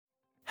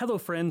Hello,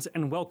 friends,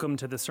 and welcome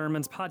to the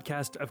Sermons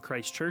podcast of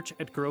Christ Church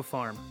at Grove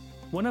Farm.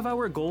 One of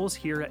our goals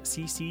here at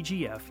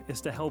CCGF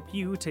is to help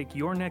you take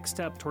your next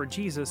step toward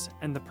Jesus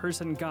and the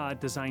person God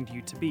designed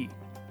you to be.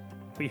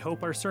 We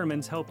hope our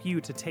sermons help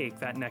you to take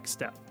that next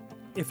step.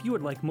 If you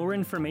would like more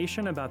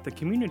information about the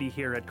community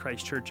here at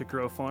Christ Church at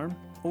Grove Farm,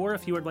 or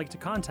if you would like to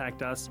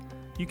contact us,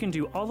 you can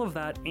do all of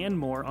that and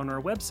more on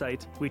our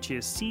website, which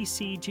is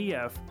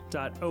ccgf.org.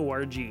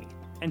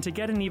 And to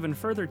get an even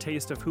further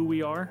taste of who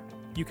we are,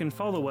 you can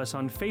follow us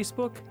on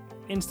Facebook,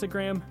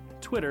 Instagram,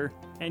 Twitter,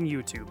 and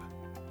YouTube.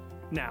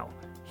 Now,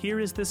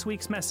 here is this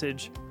week's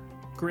message.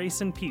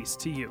 Grace and peace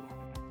to you.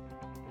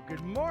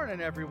 Good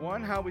morning,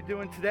 everyone. How we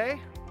doing today?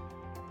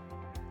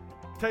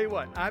 Tell you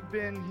what, I've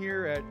been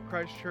here at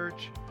Christ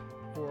Church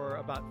for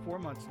about 4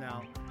 months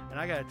now, and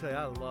I got to tell you,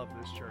 I love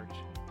this church.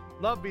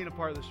 Love being a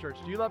part of this church.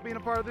 Do you love being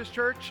a part of this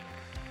church?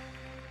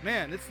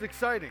 Man, this is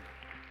exciting.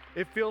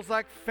 It feels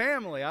like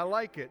family. I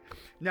like it.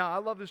 Now, I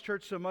love this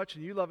church so much,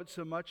 and you love it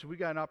so much, and we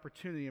got an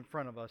opportunity in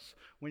front of us.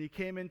 When you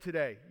came in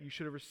today, you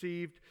should have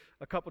received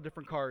a couple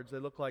different cards. They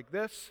look like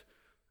this.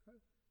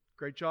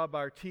 Great job by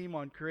our team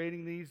on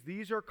creating these.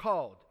 These are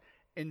called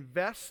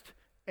Invest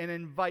and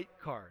Invite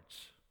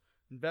cards.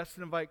 Invest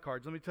and Invite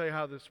cards. Let me tell you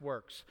how this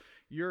works.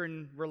 You're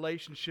in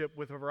relationship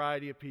with a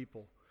variety of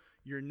people.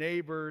 Your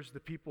neighbors, the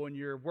people in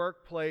your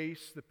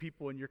workplace, the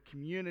people in your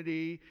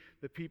community,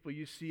 the people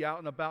you see out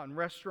and about in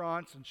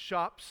restaurants and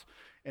shops.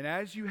 And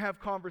as you have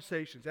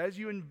conversations, as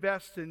you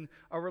invest in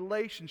a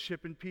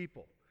relationship in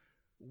people,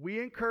 we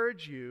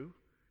encourage you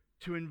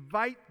to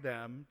invite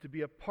them to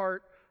be a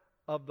part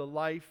of the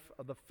life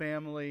of the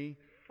family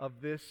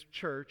of this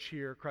church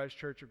here, Christ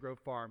Church at Grove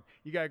Farm.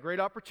 You got a great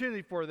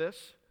opportunity for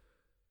this.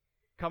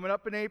 Coming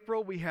up in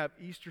April, we have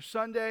Easter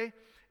Sunday.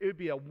 It would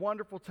be a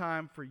wonderful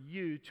time for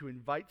you to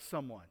invite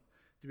someone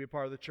to be a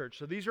part of the church.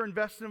 So these are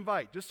Invest and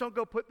Invite. Just don't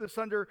go put this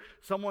under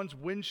someone's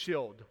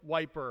windshield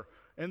wiper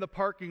in the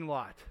parking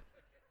lot.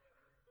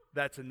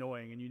 That's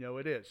annoying, and you know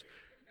it is.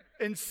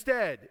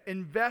 Instead,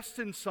 invest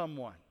in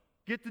someone.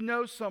 Get to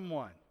know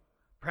someone,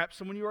 perhaps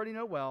someone you already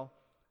know well,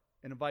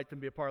 and invite them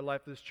to be a part of the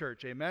life of this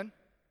church. Amen?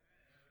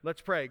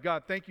 Let's pray.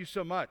 God, thank you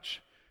so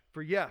much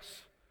for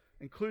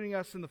including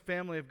us in the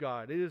family of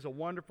God. It is a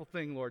wonderful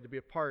thing, Lord, to be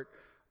a part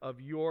of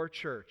your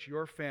church,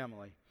 your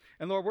family.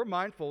 And Lord, we're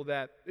mindful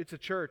that it's a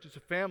church, it's a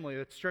family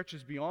that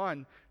stretches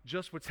beyond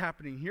just what's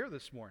happening here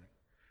this morning.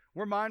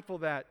 We're mindful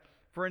that,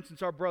 for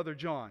instance, our brother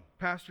John,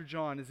 Pastor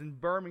John, is in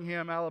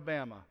Birmingham,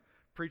 Alabama,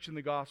 preaching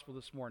the gospel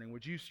this morning.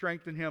 Would you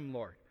strengthen him,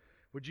 Lord?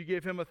 Would you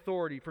give him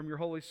authority from your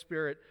Holy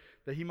Spirit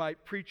that he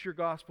might preach your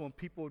gospel and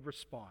people would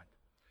respond?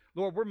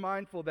 Lord, we're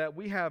mindful that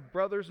we have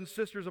brothers and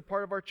sisters a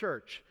part of our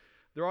church.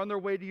 They're on their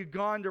way to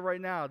Uganda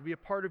right now to be a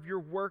part of your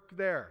work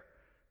there,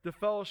 to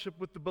fellowship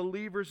with the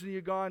believers in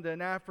Uganda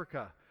and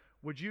Africa.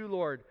 Would you,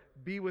 Lord,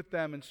 be with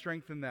them and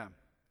strengthen them?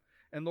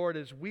 And Lord,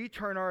 as we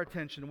turn our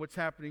attention to what's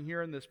happening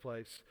here in this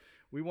place,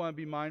 we want to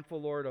be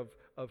mindful, Lord,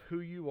 of who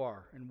you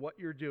are and what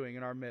you're doing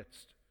in our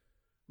midst.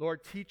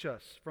 Lord, teach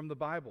us from the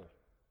Bible.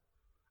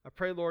 I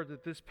pray, Lord,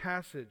 that this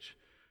passage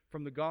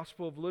from the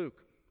Gospel of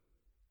Luke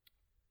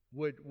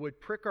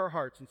would prick our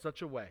hearts in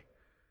such a way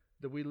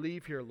that we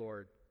leave here,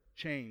 Lord,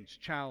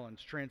 changed,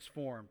 challenged,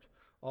 transformed,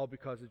 all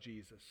because of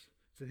Jesus.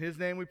 It's in his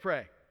name we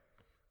pray.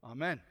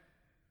 Amen.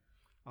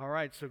 All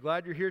right, so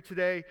glad you're here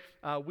today.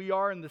 We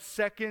are in the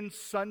second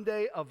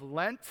Sunday of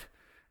Lent,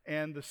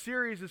 and the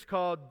series is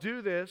called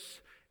Do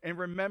This in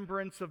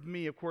Remembrance of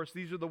Me. Of course,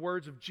 these are the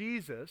words of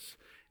Jesus,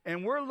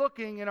 and we're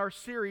looking in our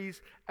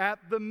series at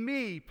the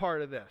me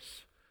part of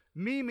this.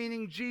 Me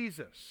meaning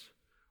Jesus.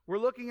 We're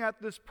looking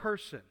at this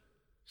person,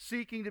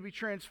 seeking to be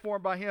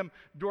transformed by him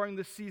during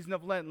the season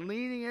of Lent,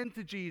 leaning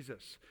into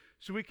Jesus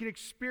so we can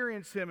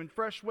experience him in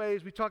fresh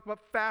ways. We talked about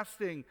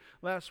fasting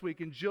last week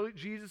and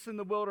Jesus in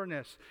the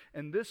wilderness.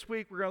 And this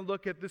week we're going to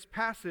look at this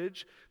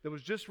passage that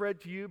was just read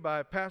to you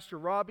by Pastor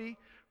Robbie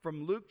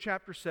from Luke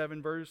chapter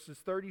 7, verses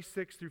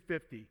 36 through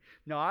 50.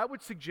 Now, I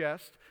would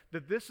suggest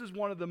that this is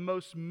one of the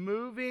most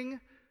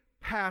moving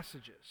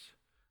passages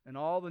in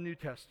all the New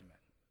Testament.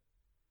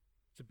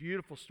 It's a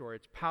beautiful story.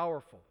 It's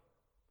powerful.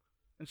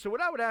 And so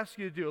what I would ask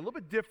you to do, a little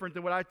bit different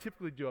than what I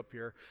typically do up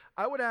here,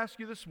 I would ask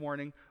you this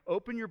morning,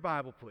 open your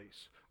Bible,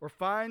 please, or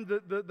find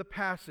the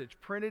passage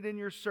printed in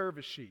your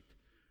service sheet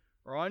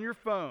or on your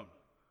phone,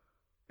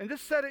 and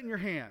just set it in your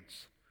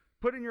hands,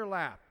 put it in your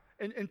lap.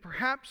 And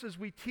perhaps as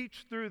we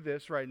teach through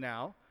this right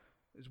now,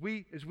 as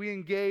we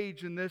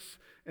engage in this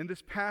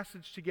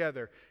passage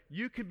together,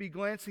 you could be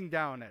glancing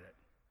down at it,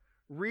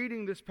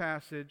 reading this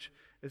passage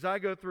as I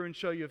go through and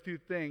show you a few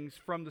things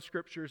from the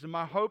Scriptures. And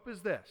my hope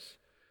is this,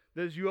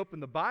 that as you open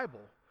the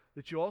Bible,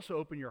 that you also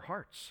open your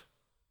hearts.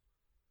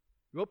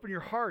 You open your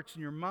hearts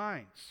and your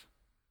minds.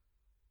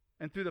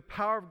 And through the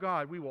power of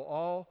God, we will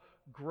all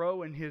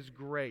grow in his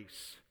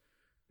grace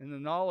and the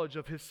knowledge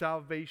of his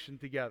salvation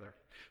together.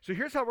 So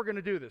here's how we're going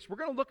to do this. We're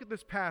going to look at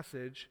this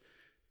passage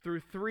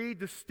through three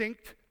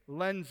distinct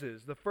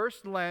lenses. The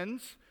first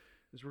lens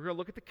is we're going to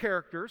look at the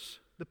characters,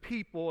 the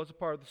people as a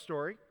part of the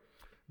story.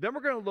 Then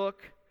we're going to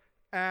look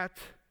at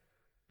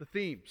the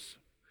themes.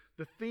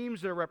 the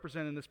themes that are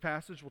represented in this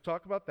passage. We'll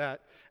talk about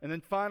that. And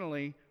then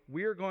finally,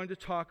 we are going to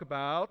talk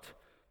about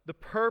the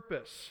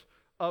purpose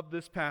of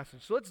this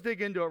passage. So let's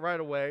dig into it right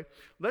away.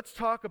 Let's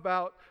talk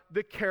about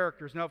the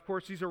characters. Now, of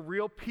course, these are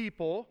real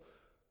people.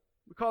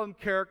 We call them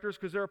characters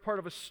because they're a part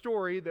of a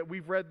story that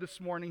we've read this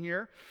morning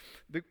here.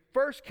 The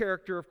first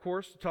character, of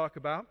course, to talk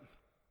about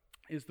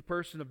is the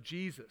person of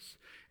Jesus.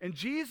 And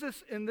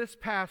Jesus in this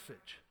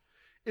passage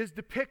is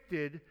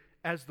depicted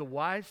as the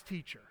wise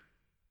teacher.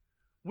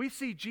 We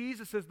see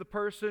Jesus as the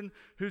person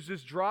who's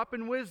just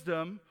dropping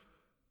wisdom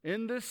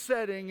in this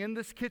setting, in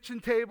this kitchen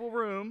table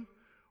room,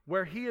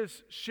 where he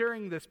is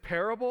sharing this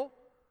parable,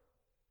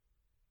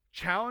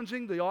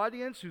 challenging the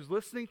audience who's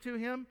listening to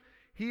him.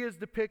 He is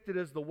depicted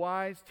as the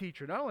wise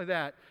teacher. Not only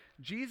that,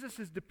 Jesus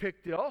is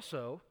depicted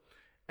also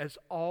as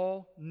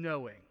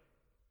all-knowing.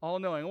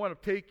 All-knowing. I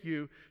want to take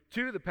you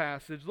to the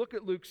passage. Look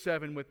at Luke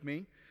 7 with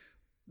me.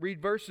 Read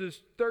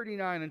verses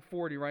 39 and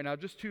 40 right now,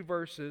 just 2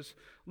 verses.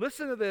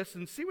 Listen to this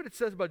and see what it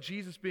says about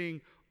Jesus being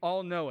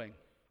all-knowing.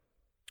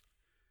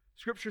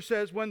 Scripture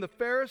says, when the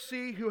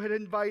Pharisee who had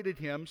invited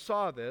him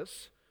saw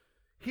this,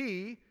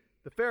 he,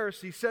 the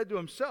Pharisee, said to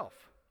himself,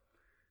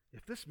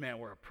 if this man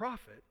were a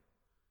prophet,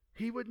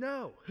 he would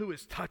know who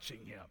is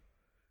touching him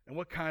and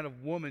what kind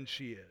of woman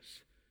she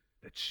is,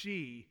 that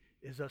she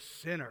is a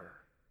sinner.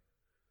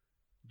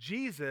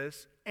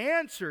 Jesus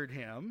answered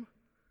him,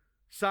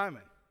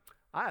 Simon,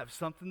 I have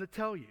something to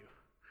tell you.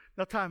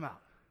 Now, time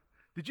out.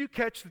 Did you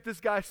catch that this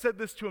guy said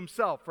this to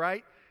himself,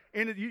 right?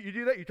 And you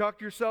do that, you talk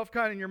to yourself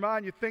kind of in your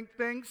mind, you think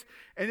things,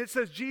 and it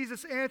says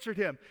Jesus answered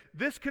him.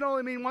 This can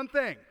only mean one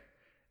thing.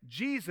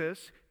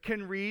 Jesus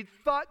can read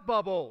thought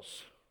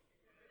bubbles.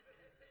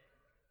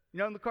 You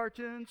know in the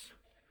cartoons?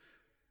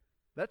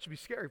 That should be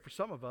scary for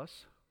some of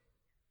us.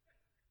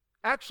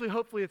 Actually,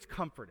 hopefully it's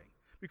comforting,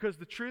 because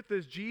the truth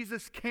is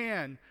Jesus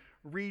can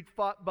read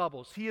thought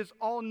bubbles. He is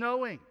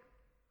all-knowing.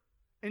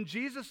 And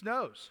Jesus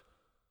knows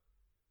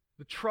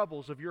the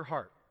troubles of your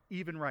heart,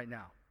 even right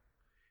now.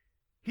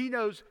 He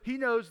knows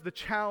the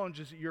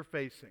challenges that you're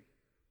facing.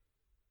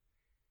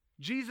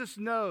 Jesus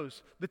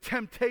knows the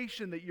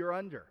temptation that you're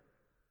under.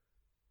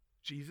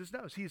 Jesus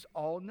knows. He's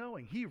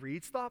all-knowing. He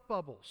reads thought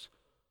bubbles.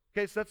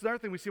 Okay, so that's another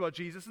thing we see about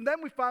Jesus. And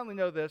then we finally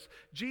know this.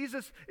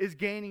 Jesus is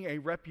gaining a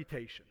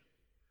reputation,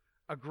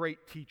 a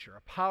great teacher,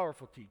 a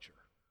powerful teacher,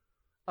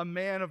 a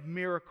man of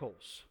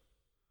miracles,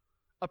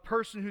 a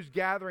person who's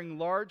gathering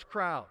large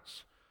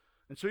crowds.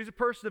 And so he's a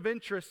person of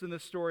interest in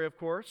this story, of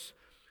course.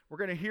 We're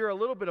going to hear a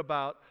little bit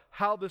about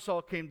how this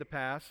all came to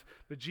pass.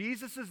 But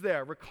Jesus is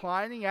there,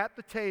 reclining at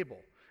the table.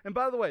 And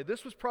by the way,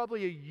 this was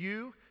probably a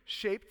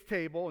U-shaped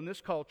table in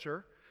this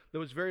culture that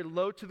was very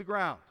low to the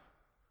ground.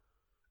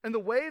 And the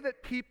way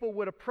that people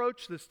would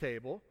approach this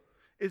table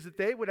is that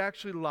they would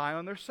actually lie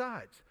on their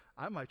sides.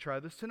 I might try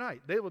this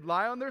tonight. They would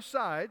lie on their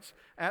sides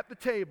at the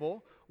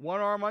table, one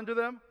arm under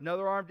them,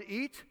 another arm to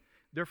eat,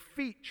 their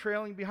feet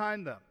trailing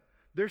behind them.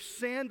 Their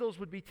sandals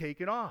would be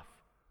taken off.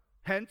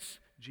 Hence,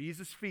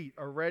 Jesus' feet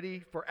are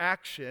ready for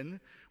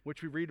action,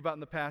 which we read about in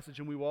the passage,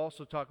 and we will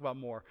also talk about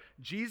more.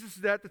 Jesus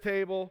is at the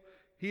table.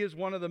 He is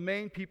one of the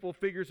main people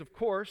figures, of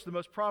course, the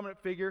most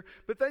prominent figure.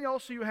 But then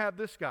also you have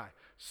this guy,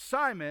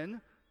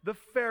 Simon the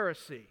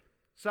Pharisee.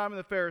 Simon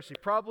the Pharisee,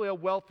 probably a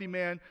wealthy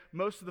man.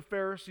 Most of the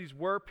Pharisees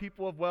were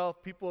people of wealth,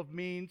 people of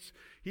means.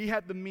 He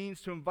had the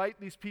means to invite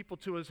these people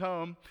to his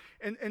home.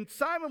 And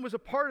Simon was a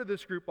part of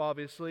this group,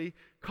 obviously,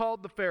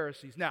 called the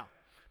Pharisees. Now,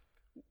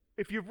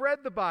 if you've read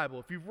the Bible,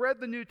 if you've read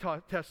the New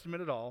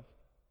Testament at all,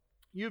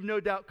 you've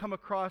no doubt come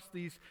across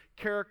these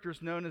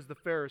characters known as the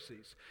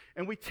Pharisees.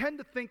 And we tend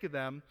to think of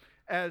them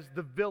as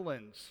the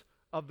villains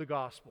of the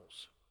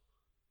Gospels,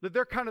 that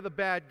they're kind of the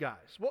bad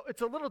guys. Well,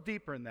 it's a little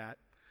deeper than that.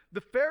 The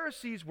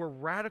Pharisees were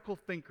radical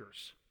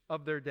thinkers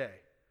of their day.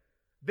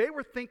 They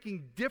were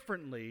thinking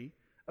differently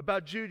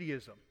about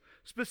Judaism.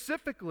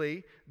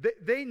 Specifically,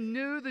 they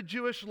knew the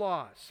Jewish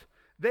laws.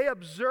 They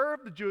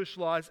observed the Jewish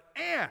laws,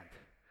 and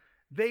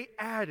they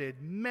added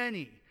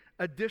many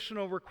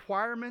additional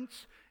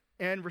requirements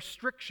and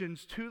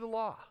restrictions to the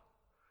law.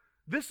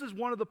 This is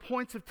one of the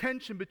points of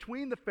tension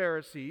between the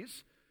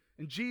Pharisees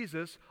and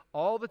Jesus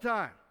all the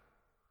time.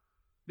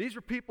 These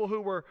were people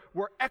who were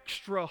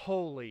extra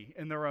holy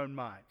in their own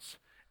minds,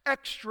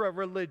 extra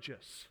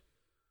religious.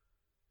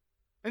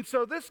 And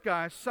so this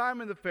guy,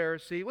 Simon the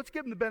Pharisee, let's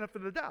give him the benefit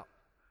of the doubt.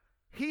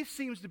 He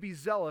seems to be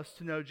zealous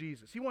to know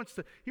Jesus. He wants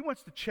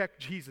to check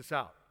Jesus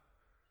out.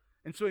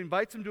 And so he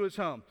invites him to his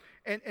home.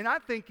 And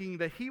I'm thinking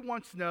that he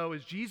wants to know,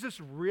 is Jesus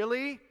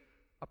really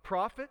a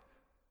prophet?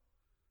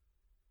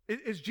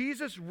 Is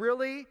Jesus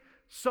really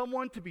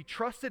someone to be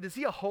trusted? Is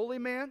he a holy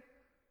man?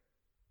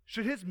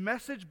 Should his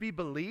message be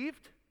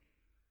believed?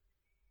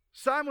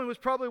 Simon was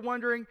probably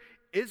wondering,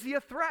 is he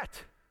a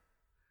threat?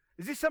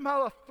 Is he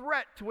somehow a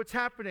threat to what's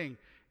happening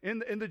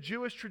in the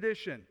Jewish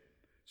tradition?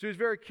 So he was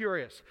very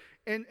curious.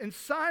 And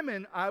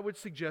Simon, I would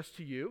suggest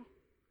to you,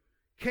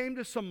 came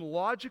to some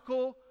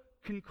logical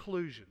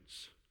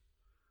conclusions.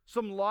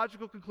 Some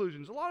logical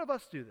conclusions. A lot of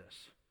us do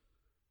this.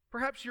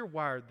 Perhaps you're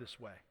wired this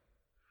way.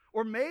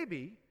 Or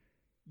maybe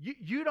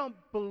You don't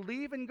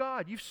believe in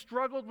God. You've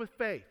struggled with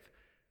faith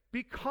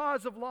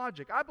because of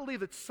logic. I believe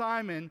that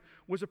Simon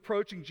was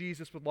approaching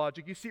Jesus with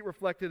logic. You see it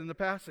reflected in the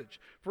passage.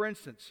 For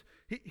instance,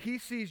 he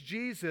sees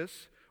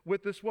Jesus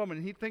with this woman,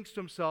 and he thinks to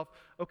himself,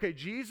 okay,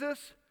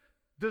 Jesus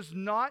does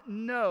not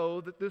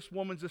know that this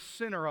woman's a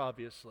sinner,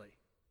 obviously.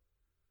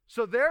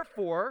 So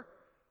therefore,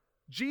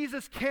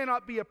 Jesus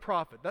cannot be a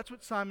prophet. That's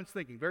what Simon's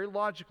thinking, very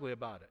logically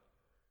about it.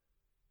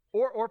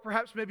 Or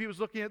perhaps maybe he was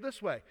looking at it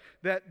this way,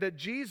 that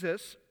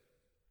Jesus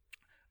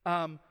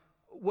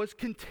was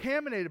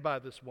contaminated by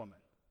this woman.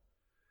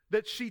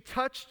 That she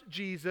touched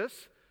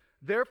Jesus,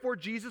 therefore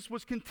Jesus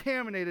was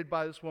contaminated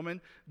by this woman,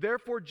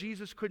 therefore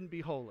Jesus couldn't be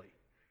holy.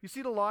 You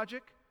see the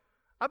logic?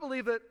 I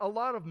believe that a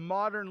lot of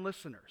modern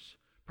listeners,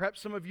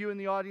 perhaps some of you in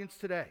the audience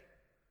today,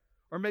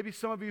 or maybe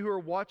some of you who are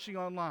watching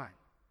online,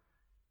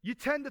 you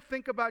tend to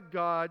think about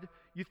God,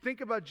 you think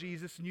about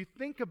Jesus, and you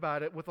think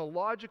about it with a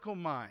logical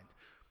mind.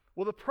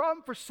 Well, the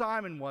problem for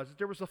Simon was that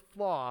there was a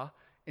flaw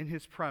in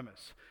his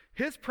premise.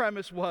 His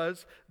premise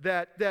was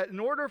that in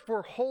order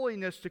for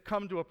holiness to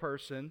come to a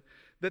person,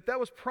 that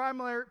was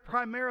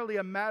primarily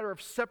a matter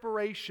of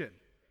separation.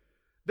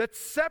 That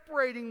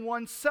separating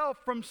oneself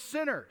from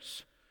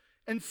sinners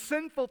and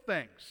sinful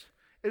things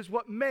is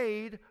what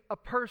made a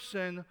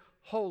person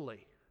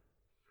holy.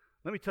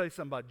 Let me tell you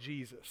something about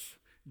Jesus.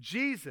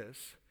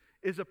 Jesus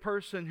is a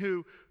person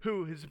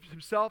who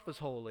himself is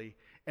holy,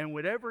 and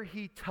whatever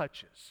he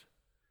touches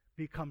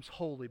becomes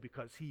holy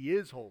because he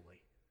is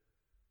holy.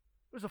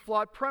 It was a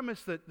flawed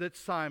premise that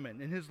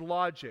Simon, in his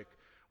logic,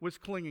 was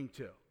clinging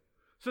to.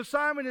 So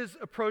Simon is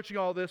approaching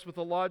all this with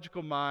a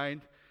logical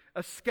mind,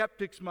 a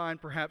skeptic's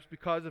mind perhaps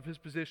because of his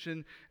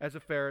position as a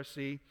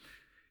Pharisee.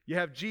 You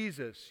have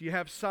Jesus, you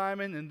have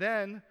Simon, and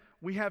then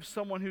we have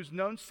someone who's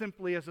known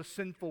simply as a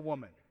sinful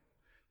woman.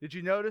 Did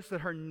you notice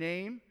that her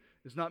name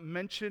is not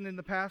mentioned in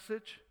the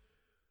passage?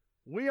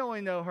 We only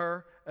know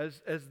her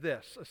as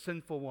this, a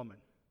sinful woman.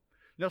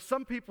 Now,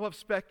 some people have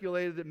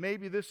speculated that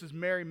maybe this is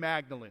Mary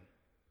Magdalene.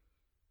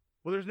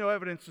 Well, there's no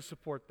evidence to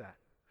support that.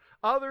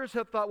 Others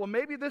have thought, well,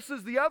 maybe this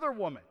is the other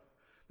woman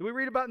that we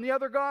read about in the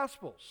other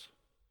Gospels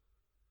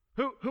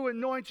who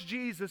anoints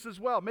Jesus as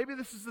well. Maybe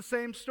this is the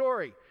same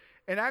story.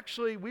 And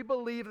actually, we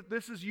believe that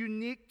this is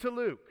unique to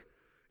Luke.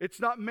 It's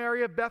not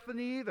Mary of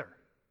Bethany either.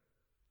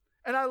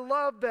 And I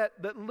love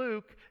that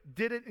Luke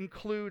didn't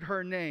include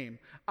her name.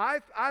 I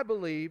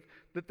believe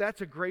that that's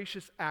a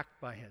gracious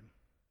act by him.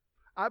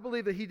 I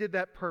believe that he did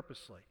that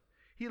purposely.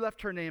 He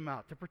left her name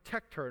out to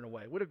protect her in a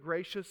way. What a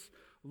gracious,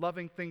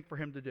 loving thing for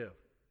him to do.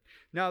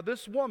 Now,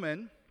 this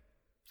woman,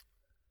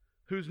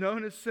 who's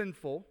known as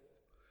sinful,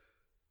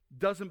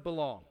 doesn't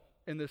belong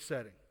in this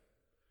setting.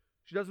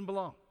 She doesn't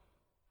belong.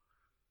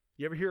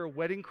 You ever hear of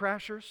wedding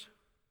crashers?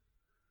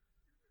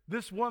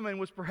 This woman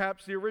was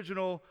perhaps the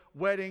original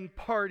wedding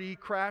party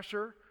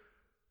crasher.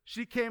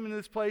 She came into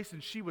this place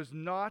and she was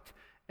not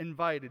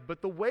invited.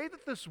 But the way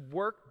that this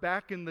worked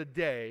back in the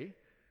day,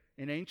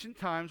 in ancient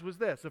times, was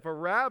this. If a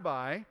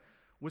rabbi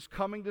was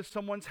coming to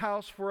someone's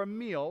house for a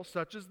meal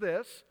such as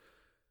this,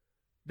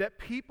 that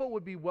people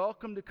would be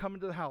welcome to come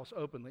into the house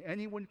openly.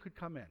 Anyone could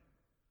come in.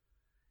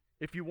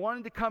 If you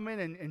wanted to come in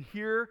and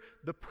hear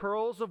the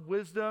pearls of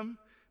wisdom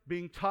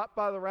being taught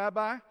by the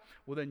rabbi,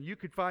 well, then you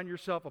could find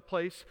yourself a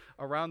place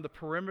around the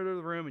perimeter of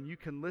the room and you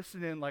can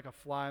listen in like a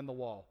fly on the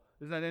wall.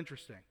 Isn't that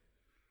interesting?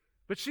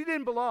 But she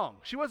didn't belong.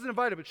 She wasn't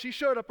invited, but she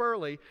showed up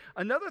early.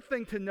 Another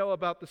thing to know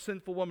about the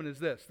sinful woman is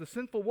this. The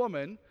sinful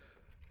woman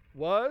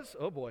was,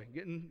 oh boy,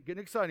 getting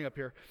exciting up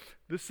here.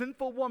 The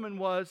sinful woman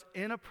was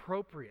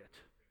inappropriate.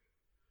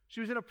 She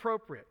was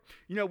inappropriate.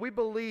 You know, we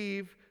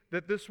believe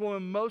that this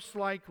woman most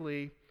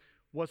likely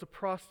was a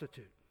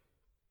prostitute.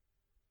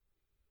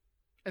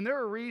 And there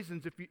are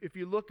reasons, if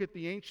you look at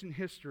the ancient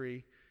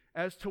history,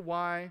 as to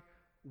why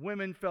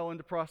women fell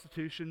into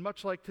prostitution,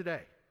 much like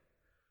today.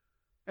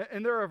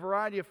 And there are a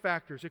variety of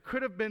factors. It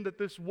could have been that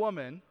this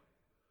woman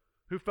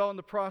who fell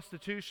into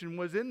prostitution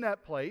was in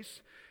that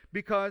place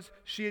because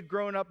she had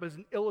grown up as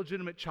an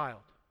illegitimate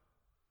child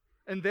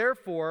and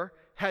therefore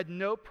had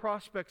no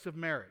prospects of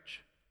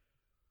marriage.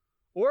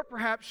 Or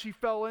perhaps she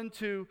fell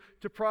into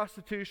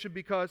prostitution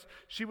because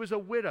she was a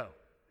widow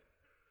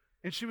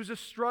and she was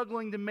just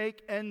struggling to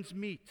make ends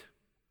meet.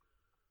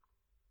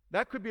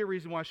 That could be a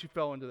reason why she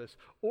fell into this.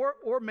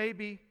 Or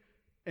maybe,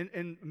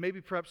 and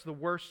maybe perhaps the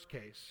worst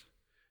case,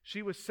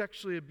 she was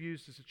sexually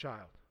abused as a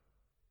child.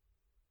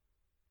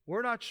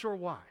 We're not sure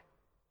why.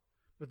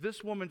 But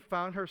this woman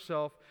found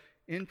herself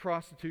in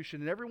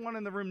prostitution, and everyone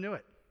in the room knew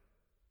it.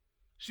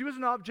 She was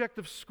an object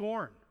of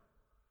scorn.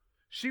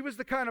 She was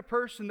the kind of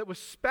person that was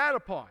spat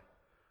upon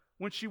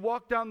when she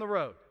walked down the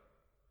road.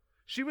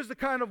 She was the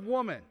kind of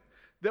woman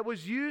that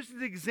was used as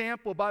an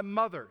example by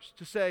mothers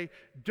to say,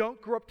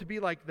 don't grow up to be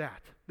like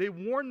that. They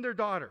warned their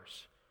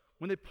daughters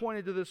when they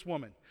pointed to this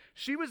woman.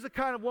 She was the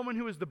kind of woman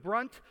who was the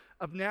brunt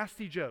of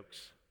nasty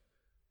jokes.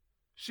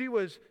 She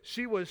was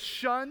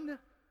shunned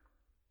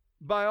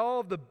by all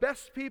of the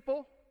best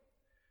people.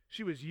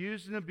 She was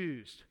used and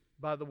abused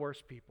by the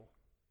worst people.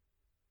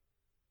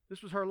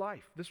 This was her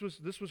life. This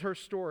was her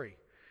story.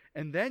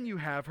 And then you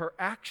have her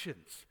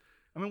actions.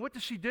 I mean, what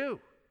does she do?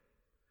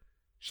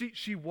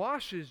 She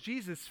washes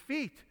Jesus'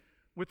 feet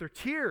with her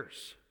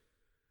tears.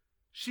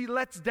 She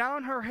lets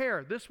down her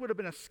hair. This would have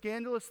been a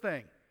scandalous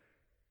thing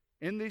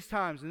in these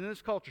times and in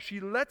this culture. She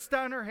lets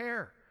down her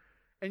hair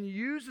and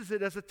uses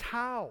it as a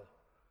towel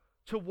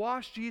to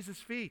wash Jesus'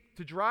 feet,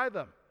 to dry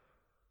them.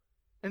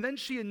 And then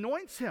she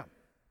anoints him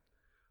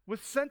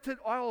with scented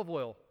olive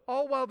oil,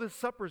 all while this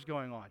supper is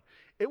going on.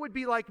 It would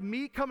be like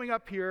me coming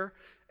up here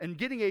and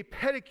getting a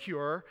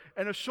pedicure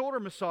and a shoulder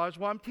massage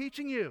while I'm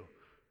teaching you.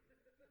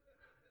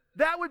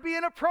 That would be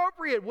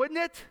inappropriate, wouldn't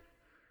it?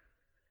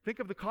 Think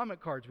of the comment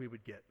cards we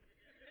would get.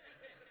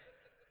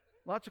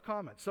 Lots of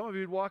comments. Some of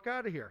you would walk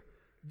out of here.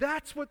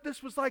 That's what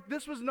this was like.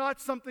 This was not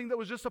something that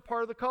was just a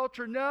part of the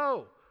culture.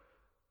 No.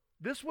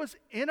 This was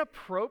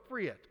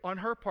inappropriate on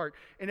her part.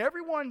 And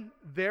everyone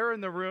there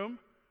in the room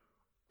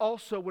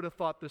also would have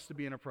thought this to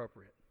be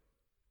inappropriate.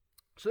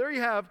 So there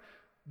you have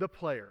the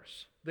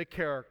players, the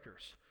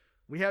characters.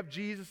 We have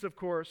Jesus, of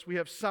course. We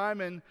have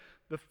Simon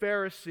the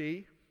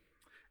Pharisee.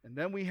 And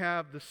then we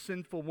have the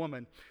sinful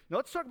woman. Now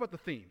let's talk about the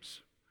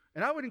themes.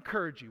 And I would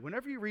encourage you,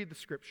 whenever you read the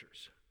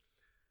scriptures,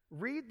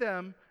 read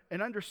them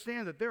and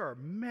understand that there are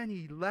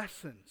many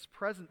lessons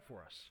present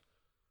for us.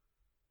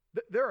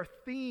 There are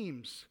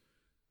themes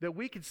that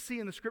we can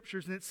see in the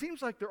scriptures, and it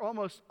seems like they're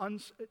almost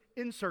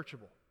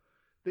unsearchable.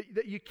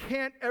 That you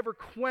can't ever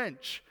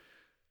quench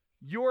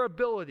your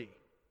ability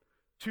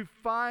to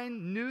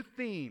find new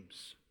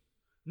themes,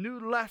 new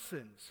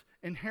lessons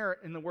inherent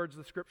in the words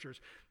of the scriptures.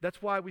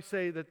 That's why we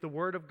say that the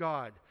word of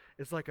God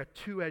is like a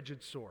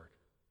two-edged sword.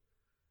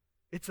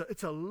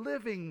 It's a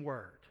living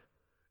word.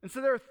 And so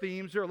there are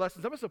themes, there are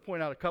lessons. I'm just going to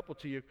point out a couple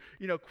to you.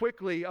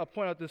 Quickly, I'll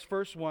point out this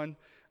first one.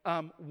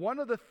 One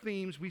of the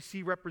themes we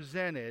see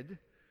represented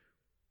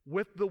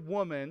with the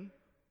woman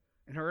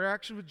and her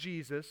interaction with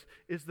Jesus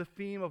is the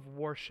theme of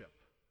worship.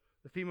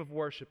 The theme of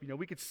worship.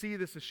 We could see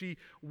this as she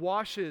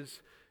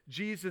washes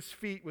Jesus'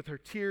 feet with her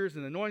tears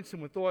and anoints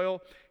him with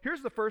oil.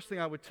 Here's the first thing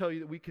I would tell you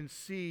that we can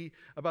see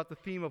about the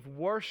theme of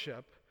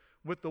worship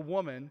with the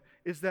woman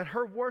is that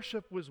her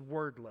worship was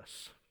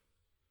wordless.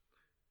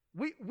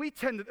 We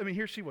tend to,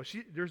 here she was.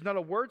 There's not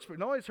a word spoken.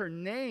 Not only is her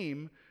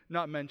name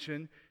not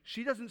mentioned,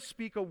 she doesn't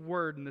speak a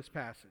word in this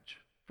passage,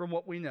 from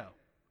what we know.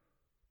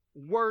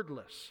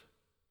 Wordless.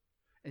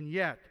 And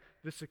yet,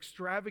 this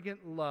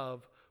extravagant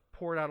love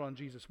poured out on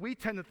Jesus. We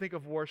tend to think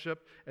of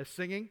worship as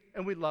singing,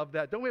 and we love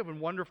that. Don't we have a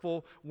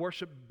wonderful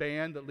worship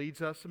band that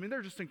leads us?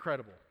 They're just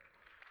incredible.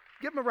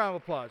 Give them a round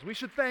of applause. We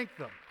should thank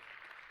them.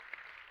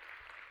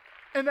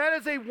 And that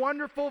is a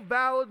wonderful,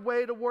 valid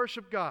way to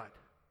worship God.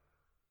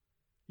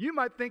 You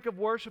might think of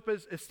worship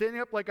as standing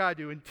up like I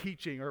do and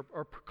teaching or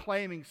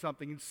proclaiming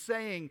something and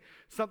saying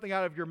something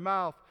out of your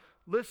mouth.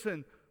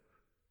 Listen,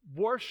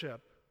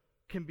 worship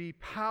can be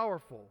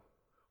powerful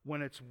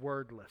when it's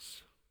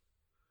wordless,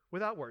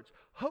 without words.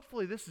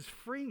 Hopefully this is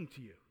freeing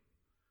to you,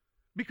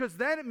 because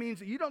then it means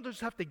that you don't just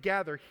have to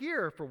gather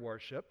here for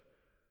worship.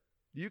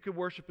 You can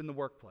worship in the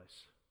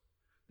workplace.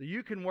 That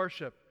you can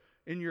worship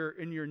in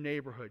your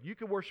neighborhood. You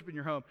can worship in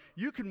your home.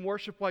 You can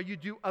worship while you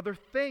do other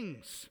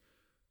things.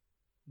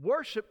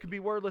 Worship can be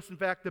wordless. In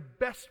fact, the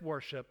best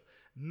worship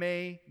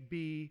may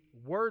be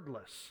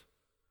wordless.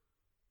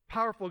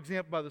 Powerful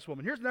example by this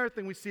woman. Here's another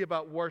thing we see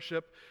about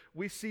worship.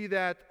 We see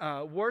that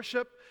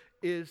worship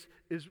is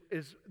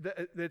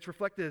it's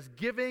reflected as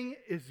giving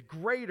is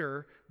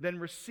greater than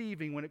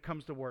receiving when it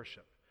comes to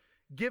worship.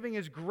 Giving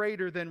is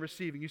greater than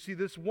receiving. You see,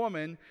 this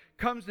woman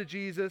comes to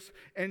Jesus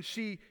and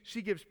she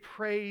gives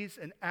praise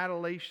and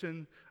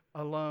adulation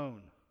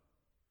alone.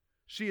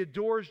 She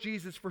adores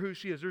Jesus for who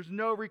she is. There's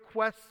no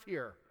requests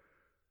here.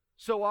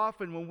 So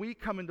often when we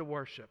come into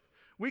worship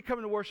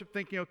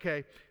thinking,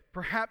 okay,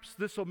 perhaps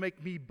this will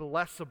make me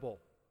blessable.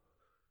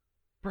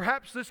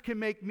 Perhaps this can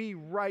make me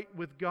right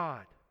with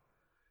God.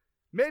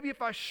 Maybe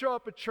if I show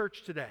up at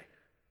church today,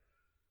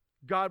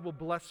 God will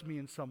bless me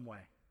in some way.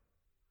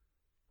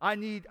 I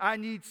need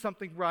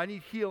something right. I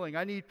need healing.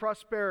 I need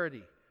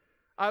prosperity.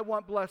 I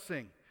want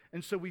blessing.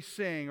 And so we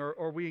sing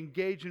or we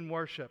engage in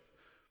worship.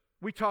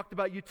 We talked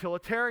about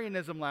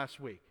utilitarianism last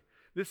week.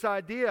 This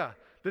idea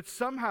that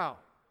somehow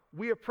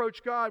we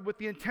approach God with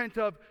the intent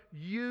of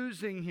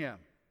using Him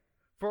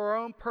for our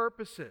own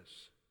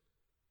purposes.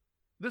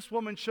 This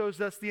woman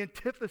shows us the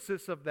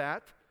antithesis of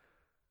that.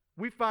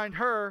 We find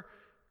her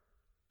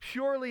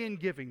purely in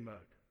giving mode.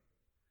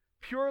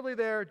 Purely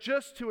there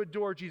just to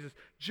adore Jesus,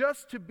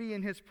 just to be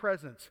in His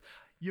presence.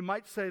 You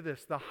might say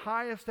this, the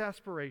highest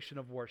aspiration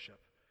of worship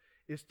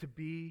is to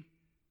be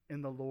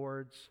in the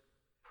Lord's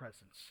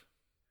presence.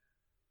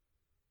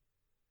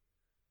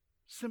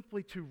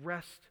 Simply to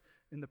rest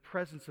in the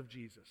presence of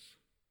Jesus.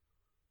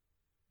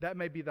 That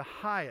may be the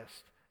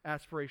highest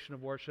aspiration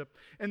of worship.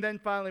 And then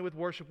finally with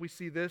worship, we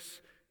see this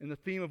in the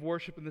theme of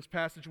worship in this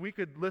passage. We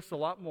could list a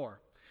lot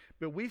more,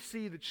 but we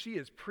see that she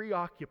is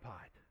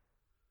preoccupied.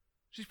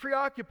 She's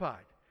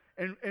preoccupied.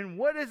 And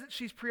what is it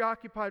she's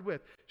preoccupied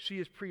with? She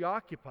is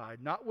preoccupied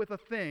not with a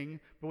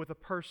thing, but with a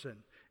person.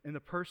 And the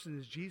person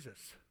is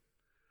Jesus.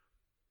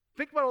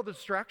 Think about all the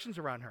distractions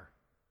around her.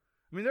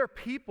 I mean, there are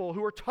people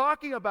who are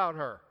talking about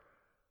her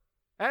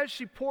as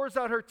she pours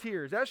out her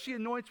tears, as she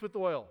anoints with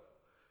oil,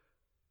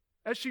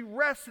 as she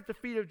rests at the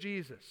feet of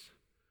Jesus.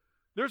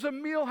 There's a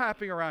meal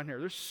happening around here.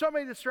 There's so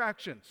many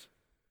distractions.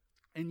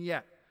 And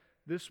yet,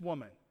 this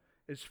woman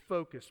is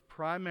focused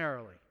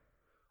primarily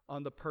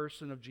on the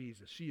person of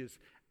Jesus. She is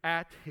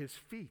at his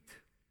feet.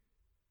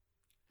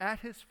 At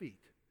his feet.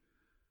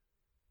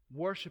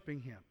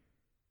 Worshiping him.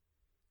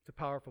 It's a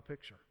powerful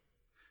picture.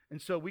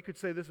 And so we could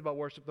say this about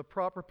worship. The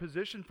proper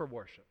position for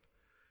worship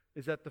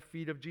is at the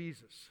feet of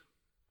Jesus.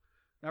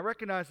 Now I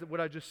recognize that what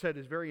I just said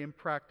is very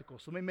impractical,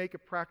 so let me make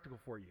it practical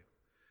for you.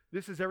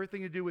 This has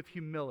everything to do with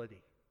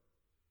humility.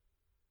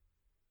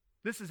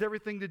 This has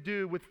everything to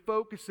do with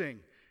focusing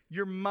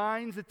your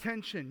mind's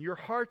attention, your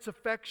heart's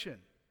affection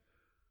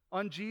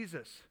on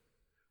Jesus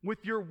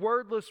with your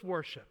wordless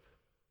worship.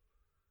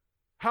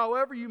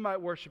 However you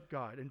might worship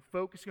God and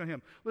focusing on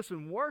him.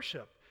 Listen,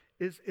 worship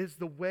is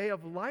the way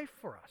of life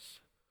for us.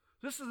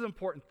 This is an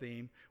important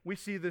theme. We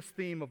see this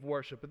theme of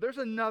worship. But there's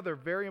another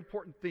very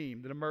important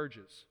theme that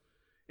emerges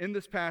in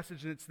this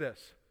passage, and it's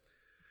this.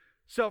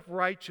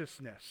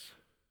 Self-righteousness.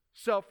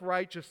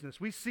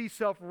 Self-righteousness. We see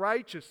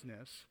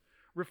self-righteousness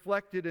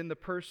reflected in the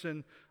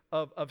person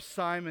of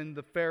Simon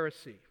the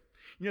Pharisee.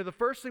 You know, the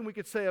first thing we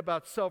could say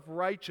about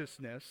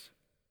self-righteousness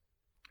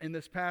in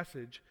this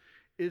passage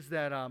is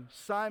that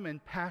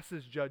Simon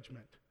passes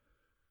judgment.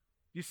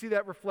 You see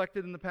that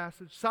reflected in the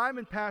passage?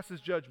 Simon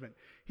passes judgment.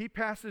 He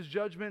passes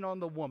judgment on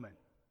the woman.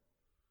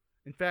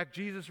 In fact,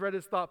 Jesus read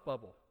his thought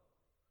bubble.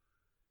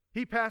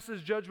 He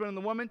passes judgment on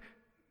the woman.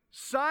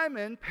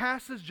 Simon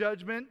passes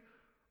judgment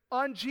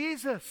on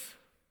Jesus.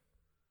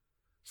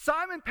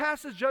 Simon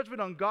passes judgment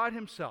on God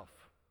himself.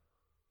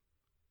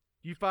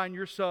 Do you find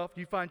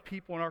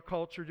people in our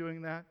culture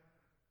doing that?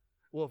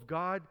 Well, if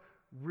God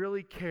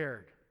really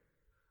cared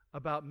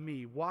about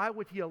me, why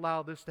would he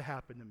allow this to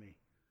happen to me?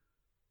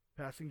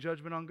 Passing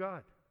judgment on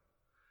God.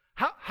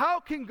 How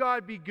can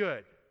God be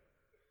good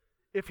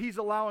if he's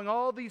allowing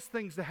all these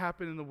things to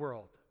happen in the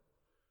world?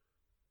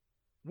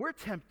 We're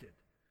tempted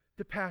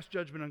to pass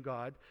judgment on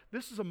God.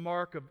 This is a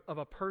mark of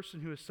a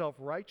person who is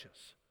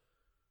self-righteous,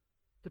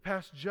 to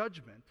pass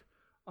judgment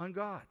on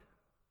God.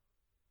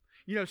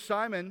 You know,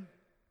 Simon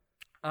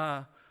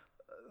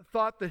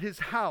thought that his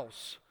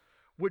house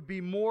would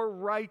be more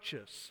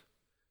righteous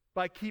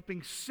by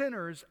keeping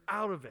sinners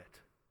out of it.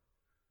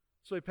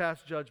 So he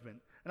passed judgment.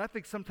 And I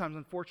think sometimes,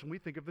 unfortunately, we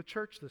think of the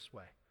church this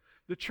way.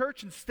 The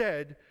church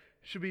instead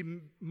should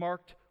be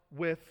marked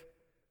with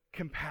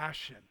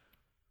compassion.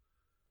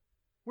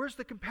 Where's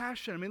the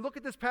compassion? I mean, look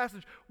at this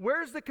passage.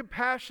 Where's the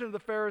compassion of the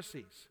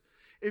Pharisees?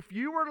 If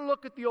you were to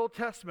look at the Old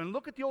Testament,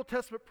 look at the Old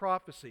Testament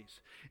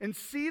prophecies, and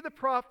see the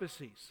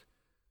prophecies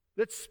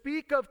that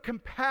speak of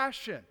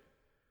compassion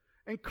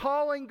and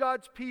calling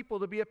God's people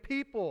to be a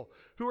people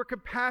who are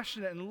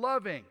compassionate and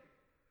loving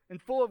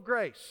and full of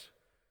grace,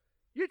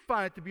 you'd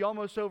find it to be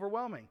almost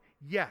overwhelming.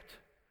 Yet,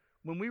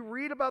 when we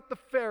read about the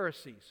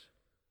Pharisees,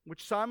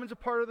 which Simon's a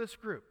part of this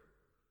group,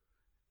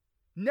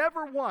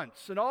 never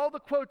once in all the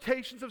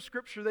quotations of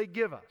Scripture they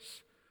give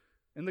us,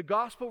 in the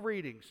gospel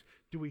readings,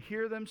 do we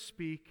hear them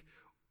speak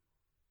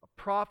a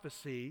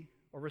prophecy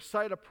or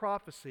recite a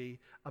prophecy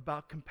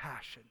about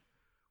compassion.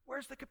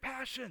 Where's the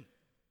compassion?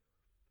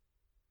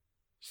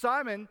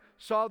 Simon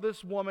saw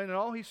this woman, and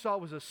all he saw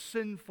was a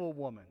sinful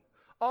woman.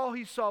 All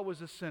he saw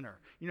was a sinner.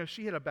 You know,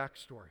 she had a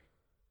backstory.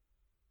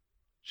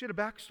 She had a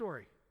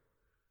backstory.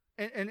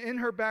 And in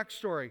her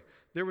backstory,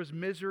 there was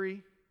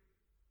misery,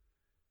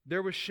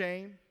 there was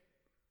shame,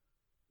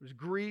 there was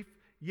grief.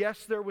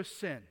 Yes, there was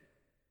sin.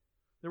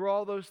 There were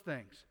all those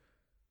things.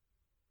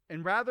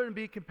 And rather than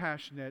be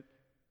compassionate,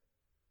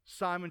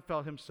 Simon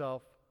felt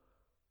himself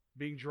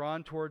being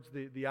drawn towards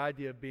the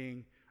idea of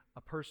being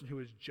a person who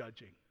is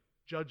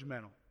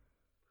judgmental.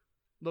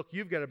 Look,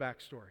 you've got a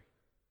backstory.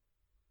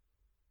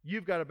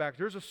 You've got a backstory.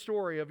 There's a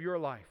story of your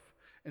life.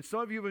 And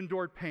some of you have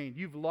endured pain.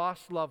 You've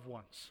lost loved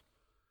ones.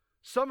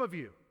 Some of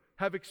you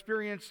have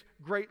experienced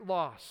great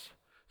loss.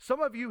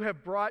 Some of you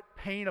have brought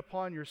pain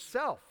upon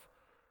yourself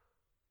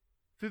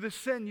through the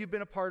sin you've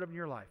been a part of in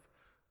your life.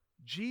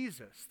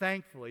 Jesus,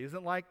 thankfully,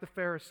 isn't like the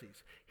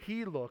Pharisees.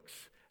 He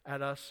looks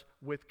at us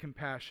with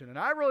compassion. And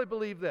I really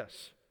believe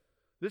this.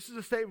 This is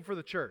a statement for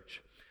the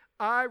church.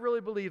 I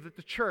really believe that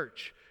the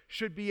church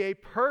should be a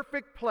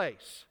perfect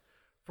place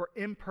for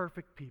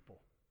imperfect people.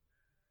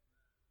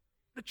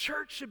 The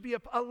church should be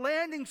a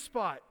landing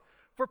spot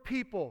for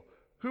people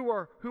who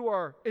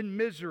are in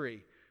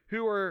misery,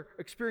 who are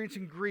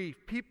experiencing grief,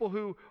 people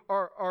who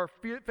are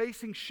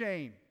facing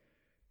shame,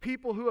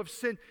 people who have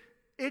sinned.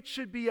 It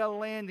should be a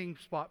landing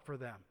spot for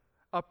them,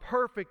 a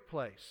perfect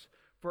place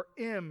for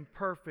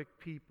imperfect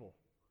people.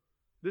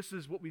 This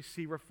is what we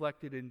see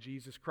reflected in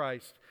Jesus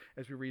Christ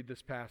as we read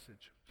this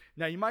passage.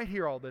 Now, you might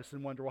hear all this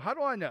and wonder, well, how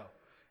do I know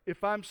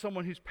if I'm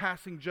someone who's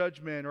passing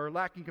judgment or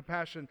lacking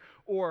compassion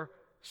or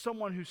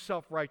someone who's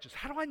self-righteous?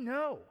 How do I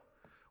know?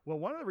 Well,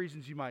 one of the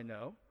reasons you might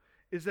know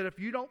is that if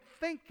you don't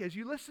think, as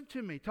you listen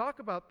to me talk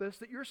about this,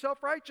 that you're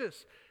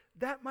self-righteous,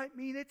 that might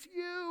mean it's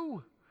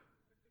you.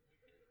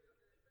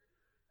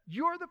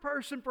 You're the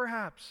person,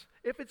 perhaps,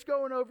 if it's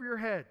going over your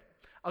head.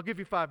 I'll give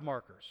you 5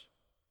 markers.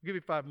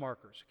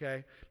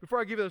 Okay? Before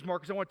I give you those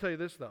markers, I want to tell you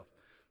this, though.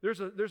 There's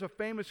a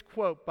famous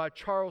quote by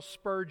Charles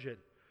Spurgeon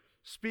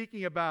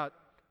speaking about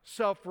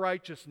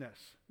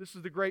self-righteousness. This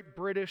is the great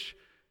British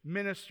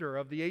minister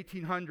of the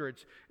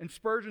 1800s. And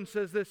Spurgeon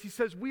says this. He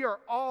says, "We are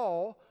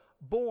all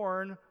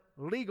born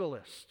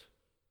legalists."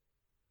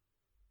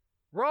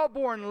 We're all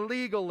born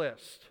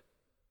legalists.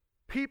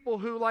 People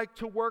who like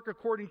to work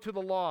according to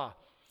the law.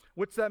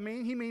 What's that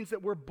mean? He means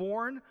that we're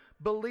born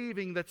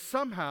believing that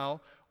somehow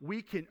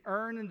we can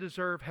earn and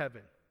deserve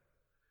heaven.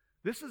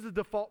 This is the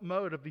default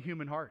mode of the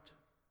human heart.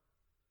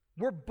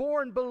 We're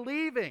born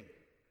believing,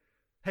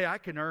 hey, I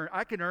can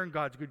earn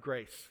God's good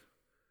grace.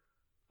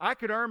 I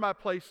can earn my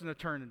place in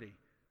eternity.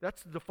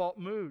 That's the default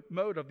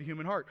mode of the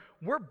human heart.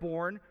 We're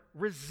born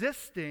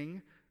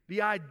resisting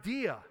the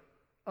idea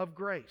of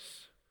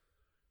grace.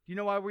 Do you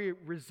know why we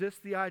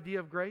resist the idea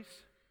of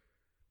grace?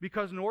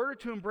 Because in order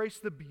to embrace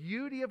the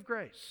beauty of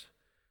grace,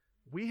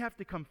 we have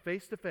to come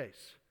face to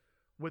face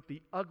with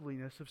the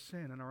ugliness of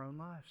sin in our own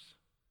lives.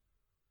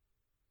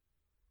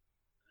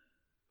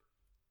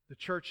 The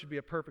church should be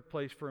a perfect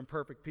place for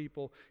imperfect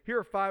people. Here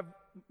are 5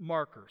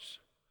 markers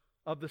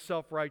of the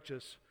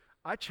self-righteous.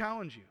 I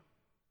challenge you.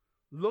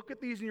 Look at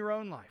these in your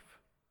own life.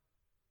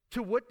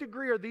 To what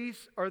degree are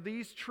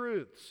these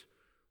truths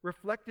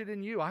reflected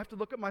in you? I have to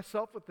look at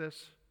myself with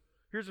this.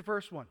 Here's the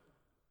first one.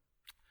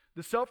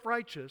 The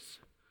self-righteous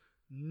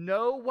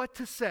know what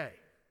to say,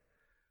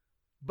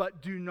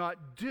 but do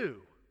not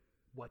do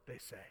what they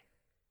say.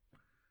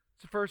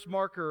 It's the first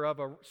marker of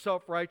a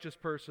self-righteous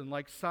person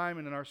like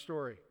Simon in our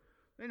story.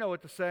 They know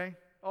what to say,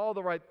 all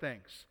the right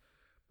things,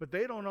 but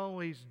they don't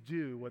always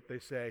do what they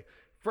say.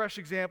 Fresh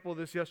example of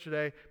this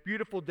yesterday.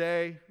 Beautiful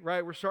day,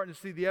 right? We're starting to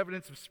see the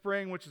evidence of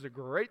spring, which is a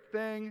great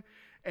thing.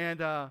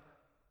 And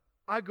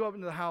I go up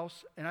into the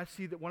house and I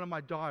see that one of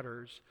my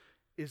daughters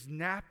is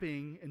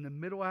napping in the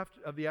middle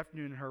of the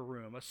afternoon in her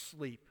room,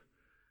 asleep.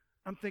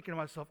 I'm thinking to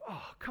myself,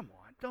 oh, come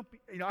on, don't be,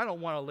 I don't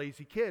want a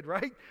lazy kid,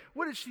 right?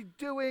 What is she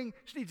doing?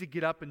 She needs to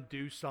get up and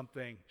do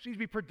something. She needs to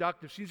be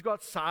productive. She needs to go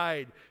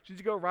outside. She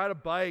needs to go ride a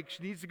bike.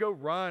 She needs to go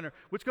run, or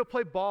let's go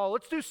play ball.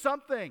 Let's do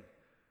something.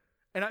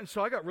 And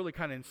so I got really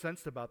kind of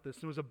incensed about this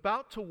and was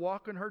about to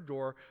walk on her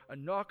door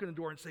and knock on the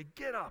door and say,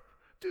 get up,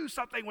 do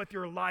something with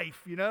your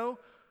life,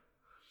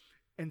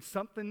 And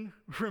something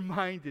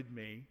reminded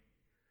me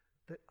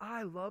that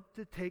I love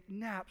to take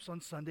naps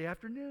on Sunday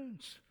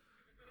afternoons.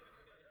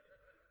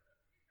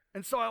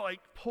 And so I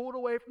pulled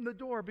away from the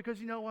door because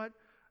you know what?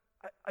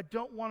 I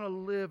don't want to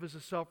live as a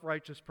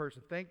self-righteous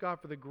person. Thank God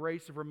for the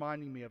grace of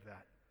reminding me of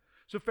that.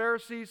 So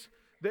Pharisees,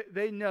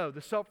 they know,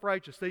 the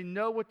self-righteous, they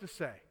know what to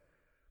say,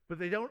 but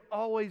they don't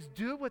always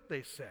do what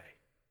they say.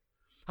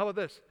 How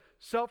about this?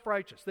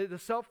 Self-righteous. The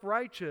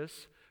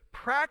self-righteous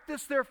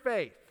practice their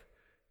faith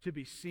to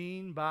be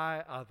seen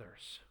by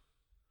others.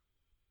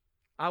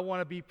 I want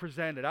to be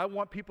presented. I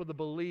want people to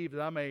believe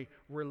that I'm a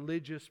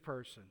religious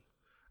person.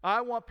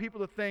 I want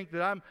people to think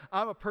that I'm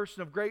a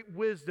person of great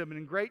wisdom and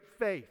in great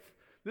faith.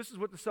 This is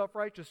what the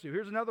self-righteous do.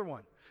 Here's another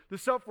one. The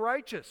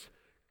self-righteous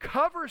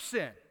cover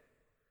sin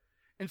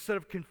instead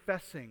of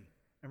confessing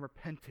and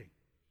repenting.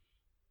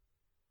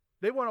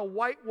 They want to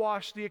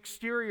whitewash the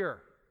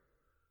exterior.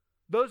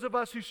 Those of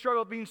us who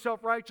struggle with being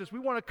self-righteous, we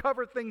want to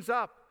cover things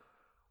up.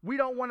 We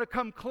don't want to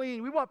come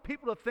clean. We want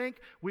people to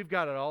think we've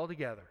got it all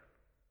together.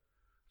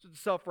 That's what the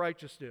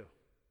self-righteous do.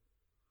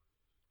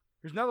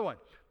 Here's another one.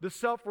 The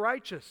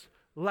self-righteous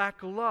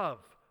lack love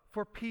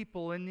for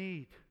people in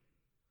need.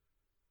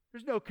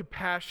 There's no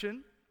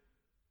compassion.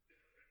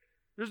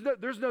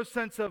 There's no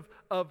sense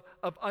of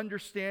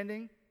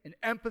understanding and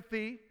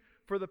empathy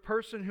for the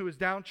person who is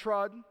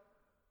downtrodden,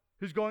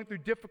 who's going through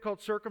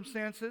difficult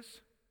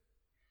circumstances.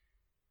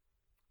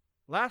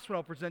 Last one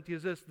I'll present to you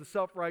is this: the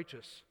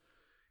self-righteous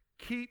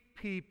keep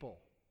people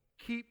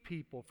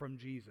from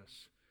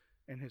Jesus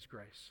and His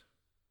grace.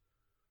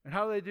 And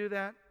how do they do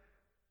that?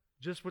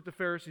 Just what the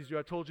Pharisees do.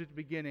 I told you at the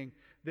beginning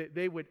that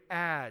they would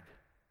add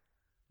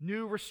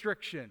new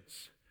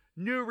restrictions,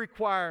 new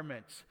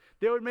requirements.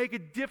 They would make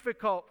it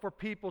difficult for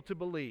people to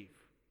believe.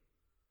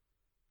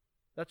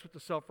 That's what the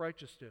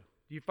self-righteous do.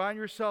 Do you find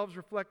yourselves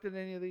reflected in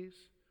any of these?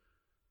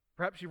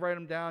 Perhaps you write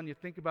them down, you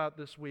think about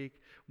this week.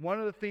 One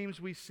of the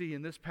themes we see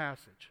in this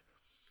passage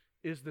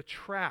is the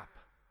trap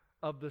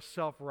of the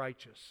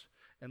self-righteous.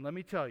 And let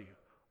me tell you,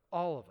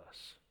 all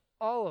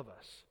of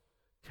us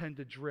tend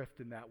to drift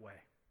in that way.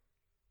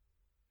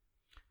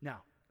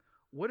 Now,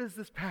 what is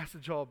this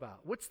passage all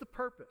about? What's the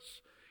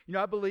purpose?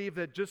 I believe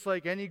that just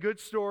like any good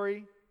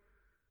story,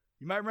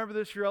 you might remember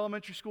this from your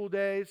elementary school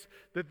days,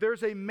 that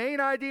there's a main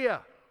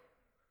idea,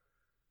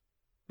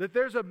 that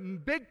there's a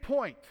big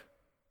point,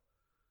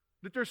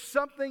 that there's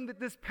something that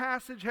this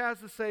passage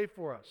has to say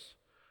for us.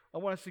 I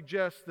want to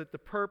suggest that the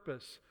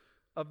purpose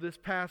of this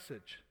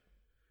passage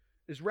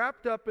is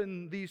wrapped up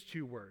in these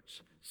 2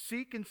 words: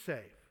 seek and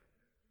save.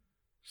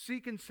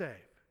 Seek and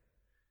save.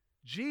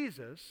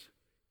 Jesus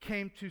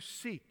came to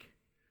seek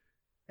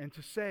and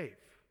to save.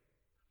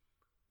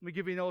 Let me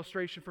give you an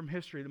illustration from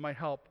history that might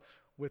help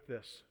with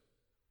this.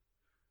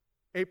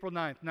 April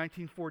 9th,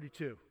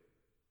 1942.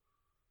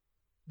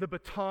 The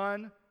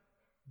Bataan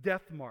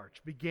Death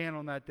March began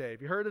on that day.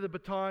 Have you heard of the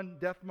Bataan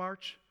Death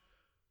March?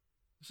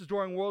 This is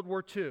during World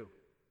War II.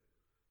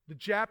 The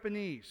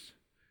Japanese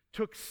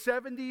took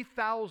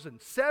 70,000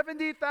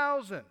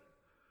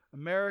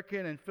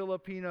 American and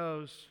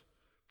Filipinos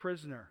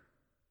prisoner,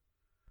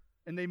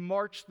 and they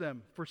marched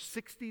them for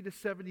 60 to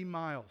 70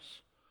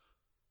 miles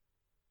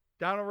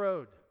down a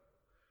road.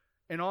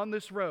 And on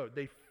this road,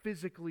 they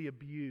physically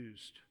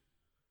abused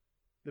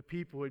the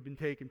people who had been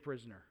taken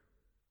prisoner.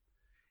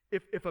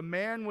 If a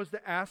man was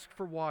to ask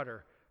for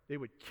water, they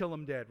would kill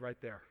him dead right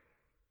there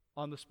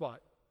on the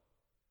spot.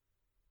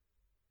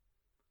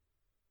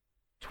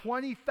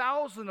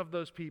 20,000 of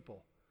those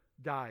people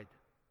died.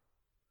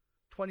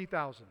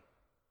 20,000.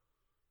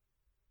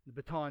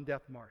 The Bataan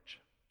Death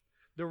March.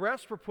 The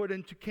rest were put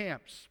into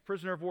camps,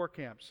 prisoner of war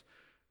camps.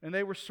 And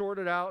they were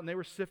sorted out and they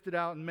were sifted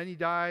out, and many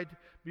died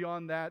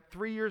beyond that.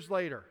 3 years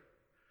later,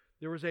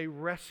 there was a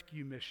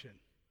rescue mission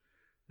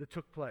that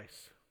took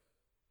place.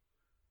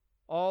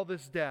 All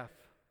this death,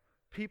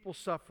 people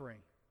suffering,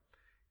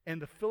 and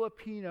the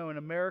Filipino and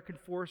American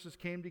forces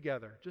came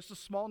together, just a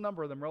small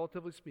number of them,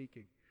 relatively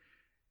speaking,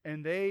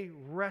 and they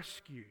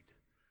rescued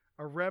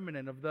a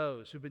remnant of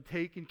those who've been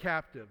taken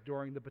captive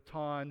during the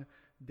Bataan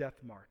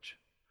Death March.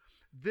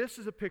 This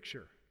is a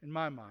picture, in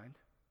my mind,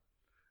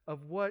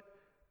 of what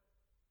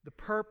the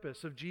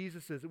purpose of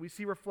Jesus is that we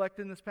see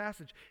reflected in this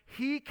passage.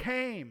 He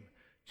came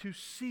to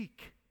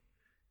seek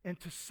and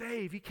to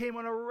save. He came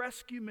on a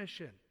rescue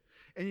mission.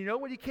 And you know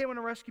what he came on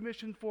a rescue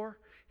mission for?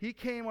 He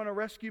came on a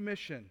rescue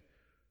mission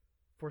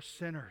for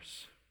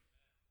sinners.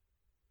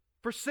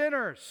 For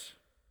sinners.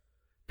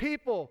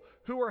 People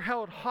who were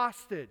held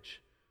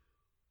hostage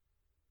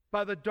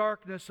by the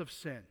darkness of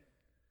sin.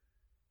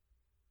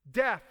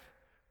 Death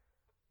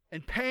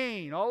and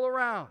pain all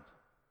around.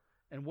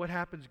 And what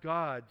happens?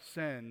 God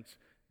sends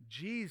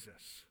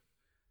Jesus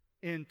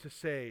in to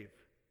save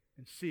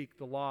and seek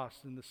the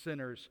lost and the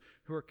sinners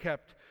who are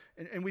kept.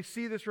 And we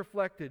see this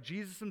reflected.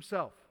 Jesus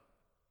himself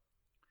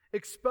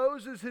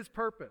exposes his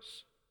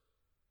purpose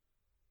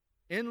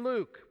in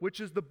Luke, which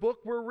is the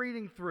book we're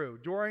reading through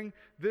during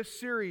this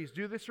series.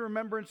 Do this in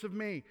remembrance of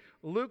me.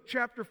 Luke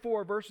chapter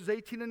 4, verses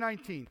 18 and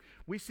 19.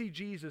 We see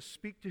Jesus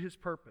speak to his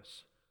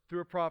purpose through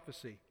a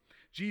prophecy.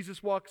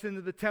 Jesus walks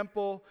into the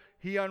temple.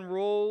 He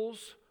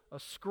unrolls a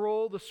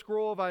scroll, the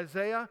scroll of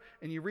Isaiah,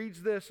 and he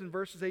reads this in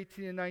verses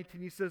 18 and 19.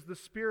 He says, "The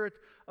Spirit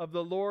of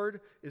the Lord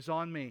is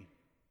on me,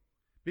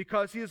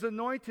 because he has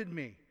anointed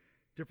me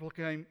to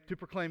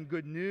proclaim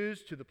good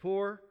news to the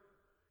poor.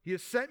 He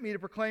has sent me to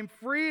proclaim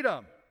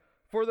freedom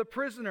for the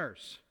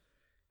prisoners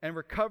and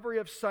recovery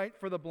of sight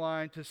for the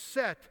blind, to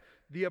set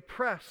the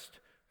oppressed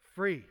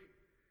free,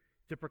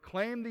 to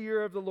proclaim the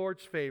year of the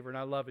Lord's favor." And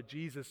I love it.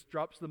 Jesus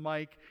drops the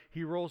mic.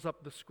 He rolls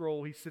up the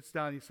scroll. He sits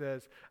down. He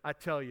says, "I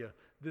tell you,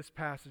 this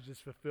passage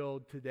is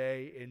fulfilled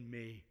today in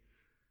me."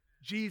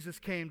 Jesus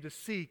came to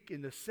seek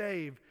and to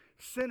save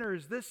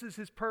sinners. This is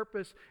his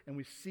purpose, and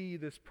we see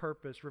this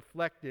purpose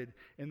reflected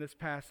in this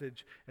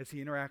passage as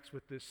he interacts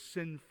with this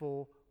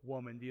sinful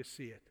woman. Do you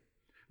see it?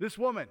 This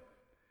woman,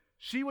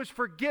 she was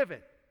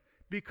forgiven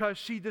because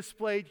she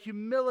displayed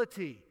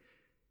humility,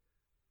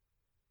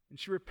 and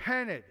she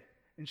repented,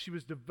 and she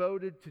was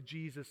devoted to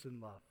Jesus in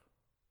love.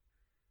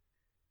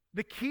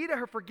 The key to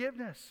her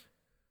forgiveness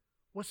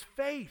was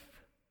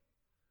faith.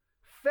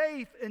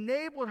 Faith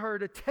enabled her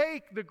to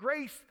take the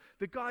grace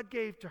that God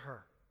gave to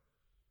her.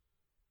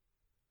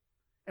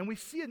 And we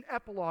see an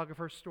epilogue of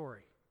her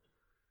story.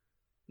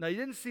 Now, you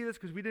didn't see this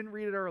because we didn't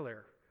read it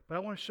earlier, but I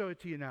want to show it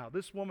to you now.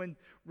 This woman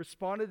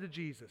responded to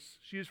Jesus.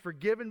 She was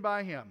forgiven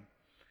by him.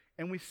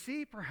 And we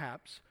see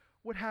perhaps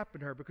what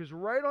happened to her, because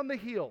right on the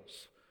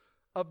heels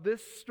of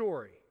this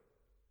story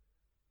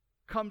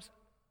comes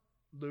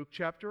Luke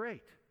chapter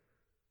 8.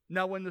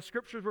 Now, when the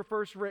scriptures were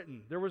first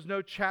written, there was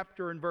no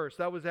chapter and verse.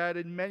 That was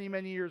added many,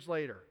 many years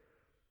later.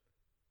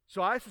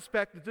 So I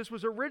suspect that this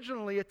was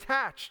originally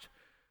attached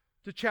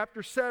to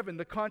chapter 7,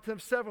 the content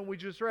of 7 we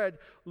just read.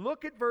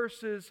 Look at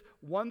verses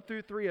 1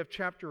 through 3 of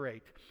chapter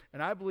 8,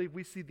 and I believe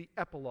we see the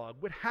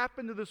epilogue. What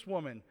happened to this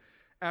woman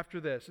after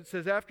this? It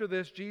says, "After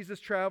this, Jesus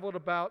traveled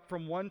about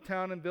from one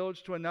town and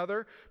village to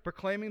another,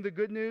 proclaiming the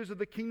good news of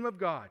the kingdom of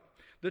God.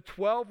 The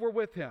 12 were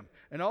with him,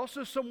 and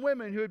also some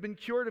women who had been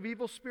cured of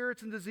evil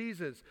spirits and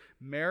diseases.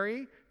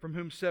 Mary, from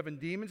whom 7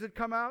 demons had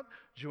come out,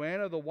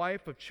 Joanna, the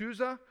wife of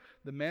Chuza,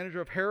 the manager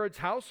of Herod's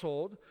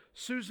household,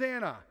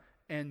 Susanna,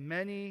 and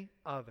many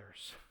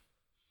others."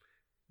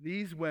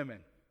 These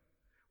women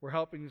were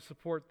helping to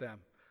support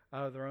them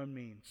out of their own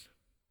means.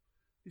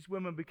 These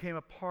women became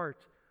a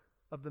part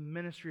of the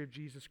ministry of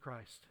Jesus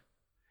Christ.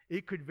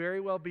 It could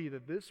very well be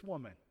that this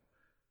woman,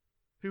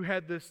 who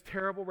had this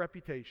terrible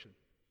reputation,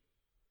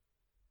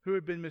 who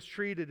had been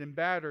mistreated and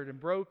battered and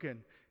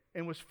broken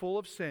and was full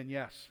of sin,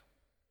 yes,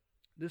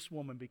 this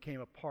woman became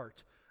a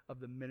part of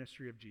the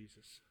ministry of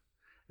Jesus.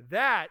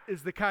 That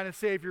is the kind of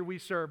Savior we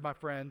serve, my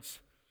friends.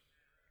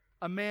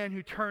 a man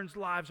who turns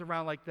lives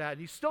around like that.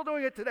 And he's still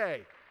doing it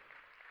today.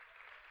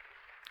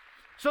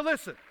 So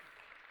listen,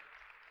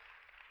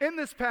 in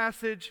this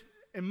passage,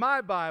 in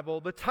my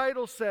Bible, the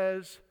title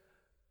says,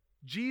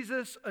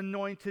 Jesus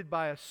anointed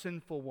by a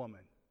sinful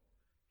woman.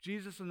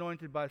 Jesus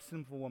anointed by a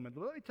sinful woman.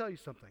 But let me tell you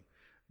something.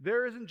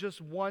 There isn't just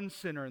one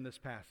sinner in this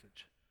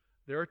passage.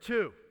 There are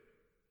two.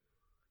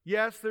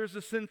 Yes, there's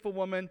a sinful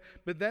woman,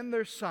 but then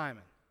there's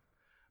Simon.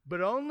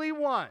 But only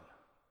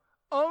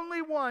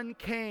one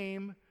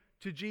came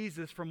to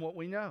Jesus from what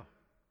we know.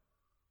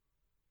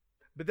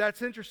 But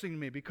that's interesting to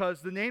me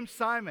because the name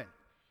Simon,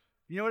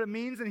 you know what it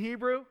means in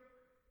Hebrew?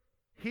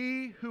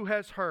 He who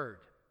has heard.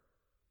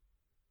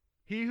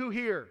 He who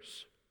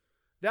hears.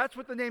 That's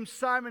what the name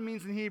Simon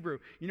means in Hebrew.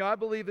 You know, I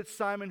believe that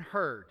Simon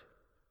heard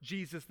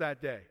Jesus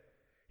that day.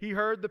 He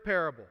heard the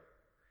parable.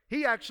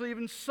 He actually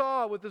even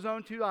saw it with his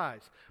own two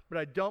eyes. But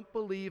I don't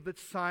believe that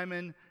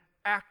Simon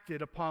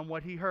acted upon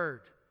what he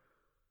heard.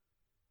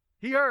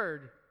 He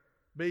heard,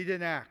 but he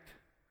didn't act.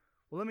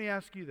 Well, let me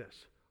ask you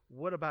this.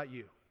 What about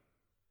you?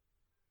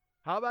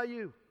 How about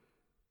you?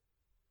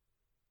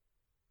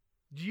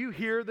 Do you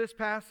hear this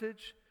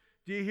passage?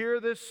 Do you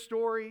hear this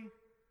story?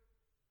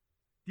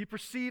 Do you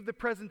perceive the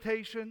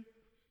presentation?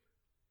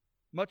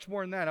 Much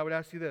more than that, I would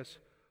ask you this.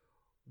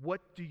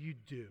 What do you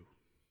do?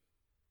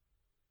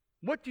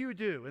 What do you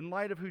do in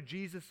light of who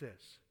Jesus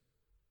is?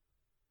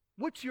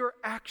 What's your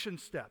action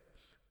step?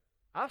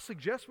 I'll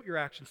suggest what your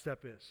action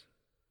step is.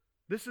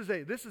 This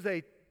is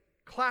a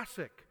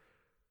classic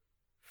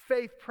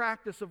faith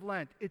practice of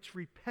Lent. It's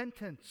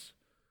repentance.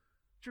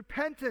 It's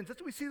repentance.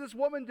 That's what we see this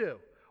woman do.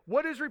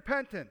 What is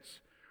repentance?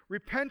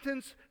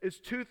 Repentance is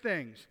two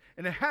things,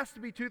 and it has to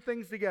be two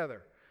things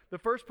together. The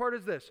first part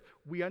is this.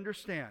 We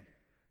understand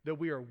that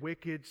we are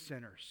wicked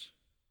sinners.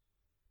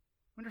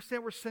 We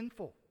understand we're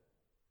sinful.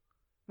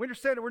 We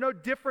understand that we're no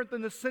different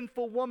than the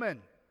sinful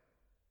woman.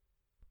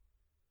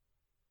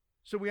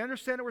 So we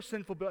understand that we're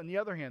sinful, but on the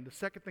other hand, the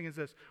second thing is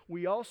this.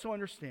 We also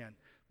understand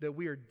that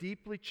we are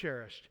deeply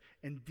cherished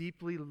and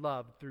deeply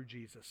loved through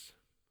Jesus.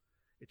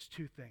 It's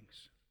two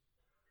things.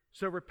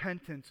 So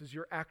repentance is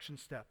your action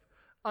step.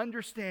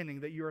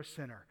 Understanding that you're a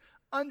sinner.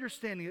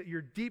 Understanding that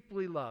you're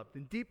deeply loved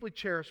and deeply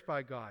cherished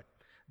by God.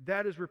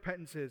 That is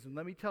repentance is. And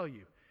let me tell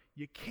you,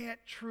 you can't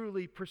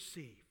truly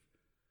perceive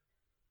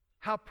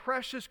how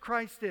precious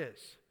Christ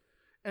is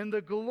and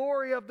the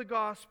glory of the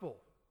gospel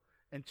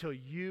until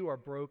you are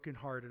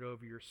brokenhearted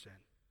over your sin.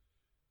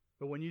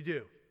 But when you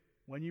do,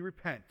 when you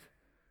repent,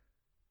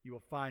 you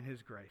will find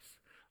His grace.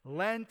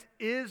 Lent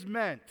is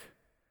meant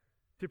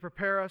to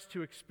prepare us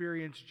to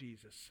experience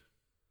Jesus.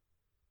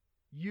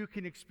 You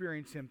can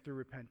experience Him through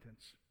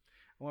repentance.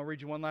 I want to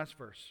read you one last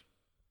verse.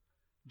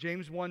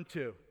 James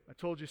 1:2. I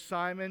told you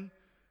Simon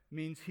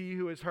means he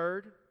who has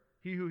heard,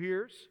 he who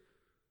hears.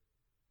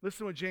 Listen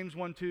to what James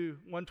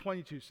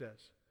 1:22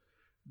 says.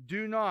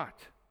 Do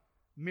not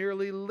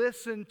merely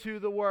listen to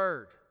the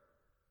word.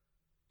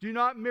 Do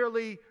not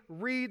merely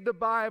read the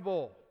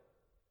Bible.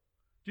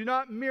 Do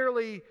not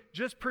merely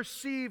just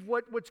perceive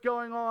what's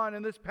going on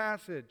in this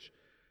passage.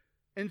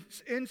 And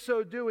in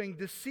so doing,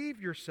 deceive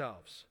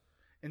yourselves.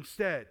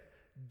 Instead,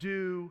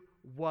 do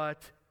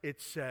what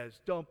it says.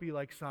 Don't be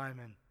like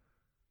Simon.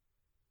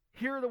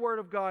 Hear the word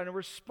of God and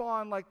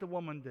respond like the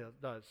woman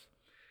does.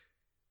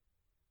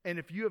 And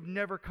if you have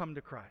never come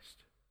to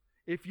Christ,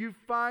 if you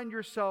find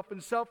yourself in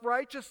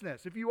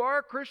self-righteousness, if you are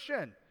a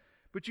Christian,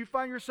 but you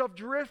find yourself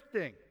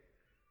drifting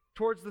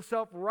towards the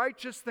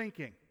self-righteous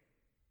thinking,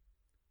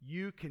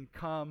 you can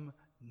come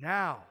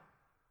now.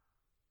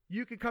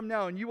 You can come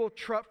now and you will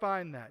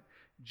find that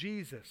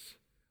Jesus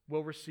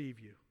will receive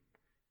you.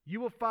 You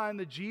will find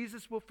that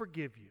Jesus will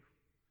forgive you.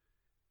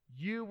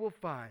 You will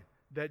find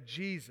that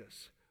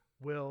Jesus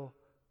will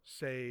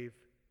save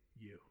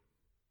you.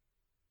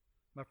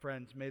 My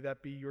friends, may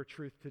that be your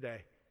truth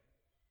today.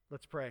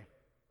 Let's pray.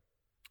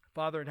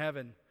 Father in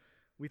heaven,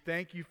 we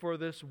thank you for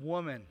this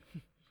woman.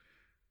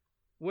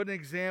 What an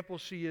example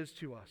she is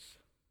to us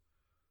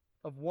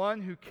of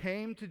one who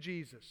came to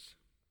Jesus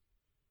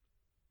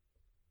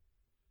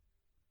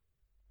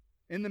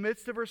in the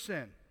midst of her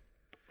sin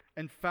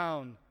and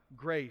found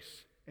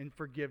grace and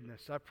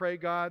forgiveness. I pray,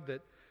 God,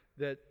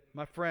 that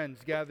my friends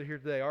gathered here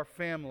today, our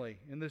family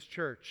in this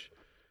church,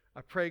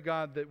 I pray,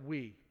 God, that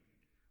we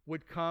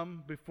would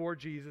come before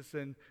Jesus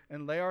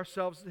and lay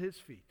ourselves at His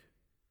feet,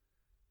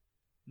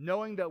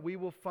 knowing that we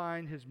will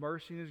find His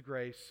mercy and His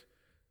grace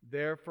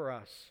there for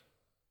us,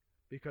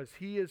 because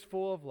He is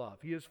full of love.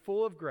 He is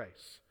full of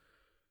grace.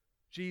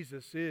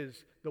 Jesus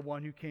is the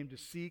one who came to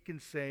seek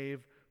and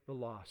save the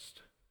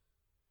lost.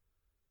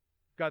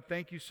 God,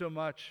 thank you so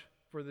much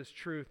for this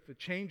truth that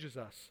changes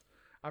us.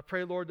 I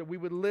pray, Lord, that we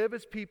would live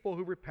as people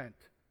who repent.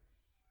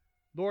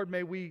 Lord,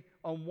 may we,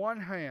 on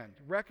one hand,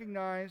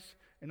 recognize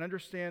and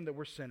understand that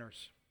we're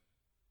sinners,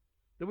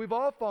 that we've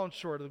all fallen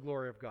short of the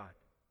glory of God,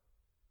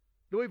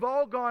 that we've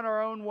all gone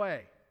our own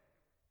way,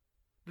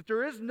 that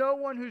there is no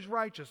one who's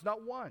righteous,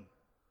 not one.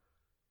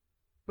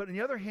 But on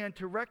the other hand,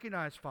 to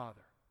recognize,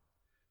 Father,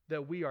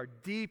 that we are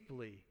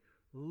deeply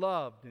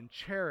loved and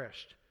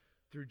cherished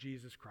through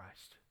Jesus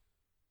Christ.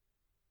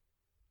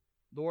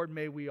 Lord,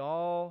 may we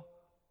all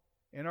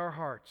in our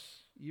hearts,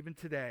 even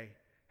today,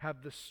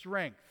 have the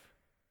strength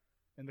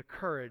and the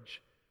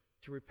courage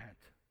to repent.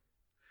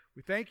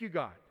 We thank you,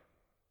 God,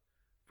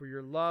 for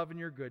your love and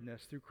your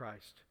goodness through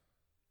Christ.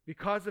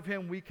 Because of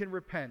him, we can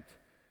repent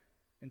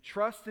and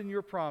trust in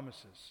your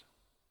promises.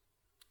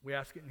 We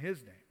ask it in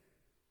his name.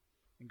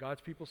 And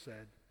God's people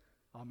said,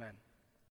 Amen.